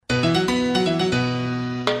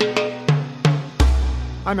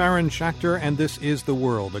I'm Aaron Schachter, and this is The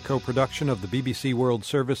World, a co-production of the BBC World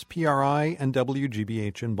Service, PRI, and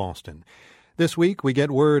WGBH in Boston. This week, we get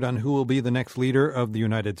word on who will be the next leader of the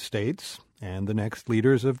United States and the next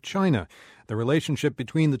leaders of China. The relationship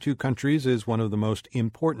between the two countries is one of the most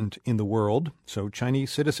important in the world, so Chinese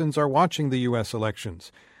citizens are watching the U.S.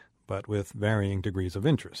 elections, but with varying degrees of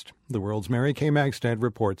interest. The World's Mary Kay Magistad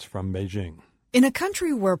reports from Beijing. In a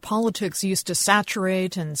country where politics used to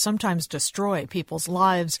saturate and sometimes destroy people's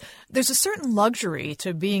lives, there's a certain luxury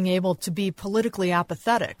to being able to be politically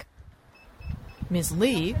apathetic. Ms.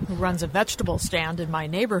 Li, who runs a vegetable stand in my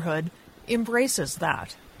neighborhood, embraces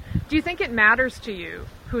that. Do you think it matters to you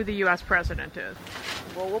who the U.S. president is?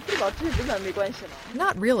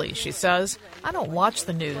 Not really, she says. I don't watch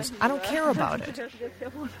the news. I don't care about it.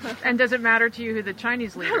 And does it matter to you who the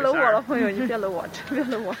Chinese leaders are?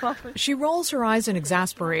 She rolls her eyes in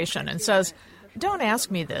exasperation and says, "Don't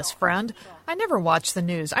ask me this, friend. I never watch the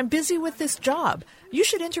news. I'm busy with this job. You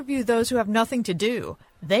should interview those who have nothing to do.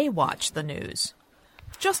 They watch the news."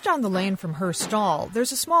 Just down the lane from her stall,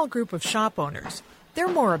 there's a small group of shop owners. They're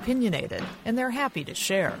more opinionated, and they're happy to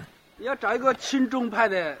share.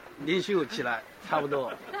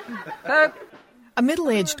 A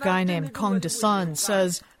middle-aged guy named Kong Desun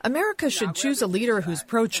says America should choose a leader who's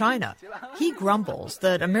pro-China. He grumbles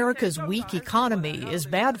that America's weak economy is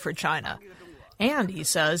bad for China. And, he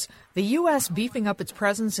says, the U.S. beefing up its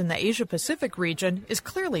presence in the Asia-Pacific region is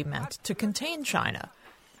clearly meant to contain China.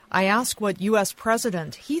 I ask what U.S.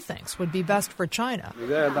 president he thinks would be best for China.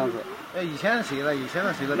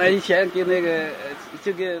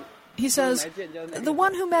 He says, the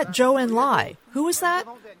one who met Zhou Enlai. Who was that?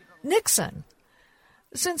 Nixon.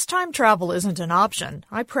 Since time travel isn't an option,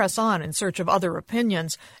 I press on in search of other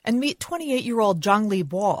opinions and meet 28-year-old Zhang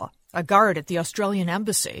Libo, a guard at the Australian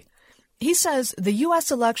embassy. He says the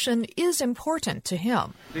U.S. election is important to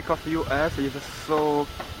him. Because the U.S. is a so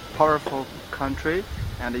powerful country,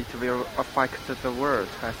 and it will affect the world,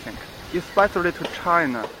 I think, especially to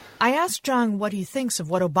China. I asked Zhang what he thinks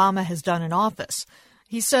of what Obama has done in office.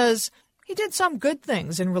 He says he did some good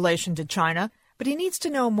things in relation to China, but he needs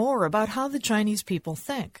to know more about how the Chinese people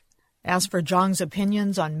think. As for Zhang's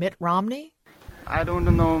opinions on Mitt Romney, I don't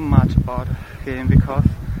know much about him because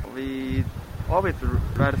we always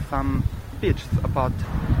read some bits about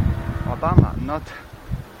Obama, not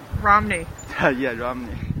Romney. Yeah,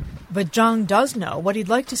 Romney. But Zhang does know what he'd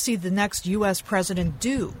like to see the next U.S. president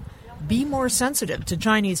do. Be more sensitive to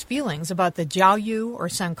Chinese feelings about the Jiaoyu or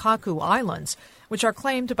Senkaku Islands, which are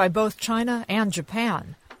claimed by both China and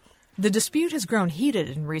Japan. The dispute has grown heated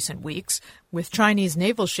in recent weeks, with Chinese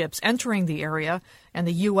naval ships entering the area and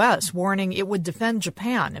the U.S. warning it would defend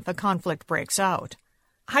Japan if a conflict breaks out.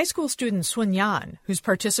 High school student Sun Yan, who's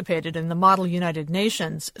participated in the Model United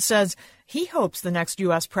Nations, says he hopes the next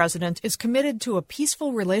U.S. president is committed to a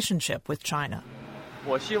peaceful relationship with China.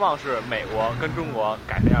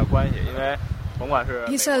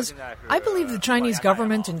 He says, I believe the Chinese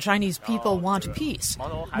government and Chinese people want peace.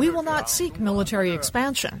 We will not seek military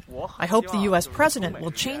expansion. I hope the U.S. president will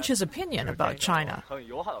change his opinion about China.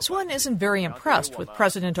 Sun isn't very impressed with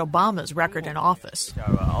President Obama's record in office.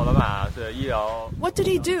 What did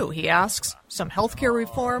he do, he asks. Some healthcare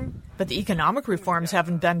reform? But the economic reforms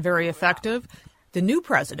haven't been very effective. The new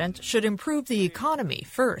president should improve the economy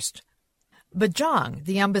first. But Zhang,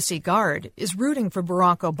 the embassy guard, is rooting for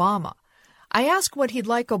Barack Obama. I ask what he'd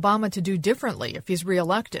like Obama to do differently if he's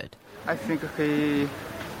reelected. I think he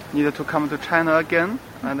needed to come to China again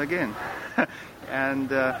and again and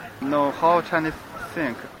know how Chinese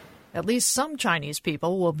think. At least some Chinese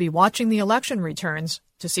people will be watching the election returns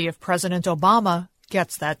to see if President Obama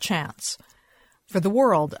gets that chance. For The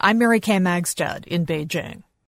World, I'm Mary Kay Magistad in Beijing.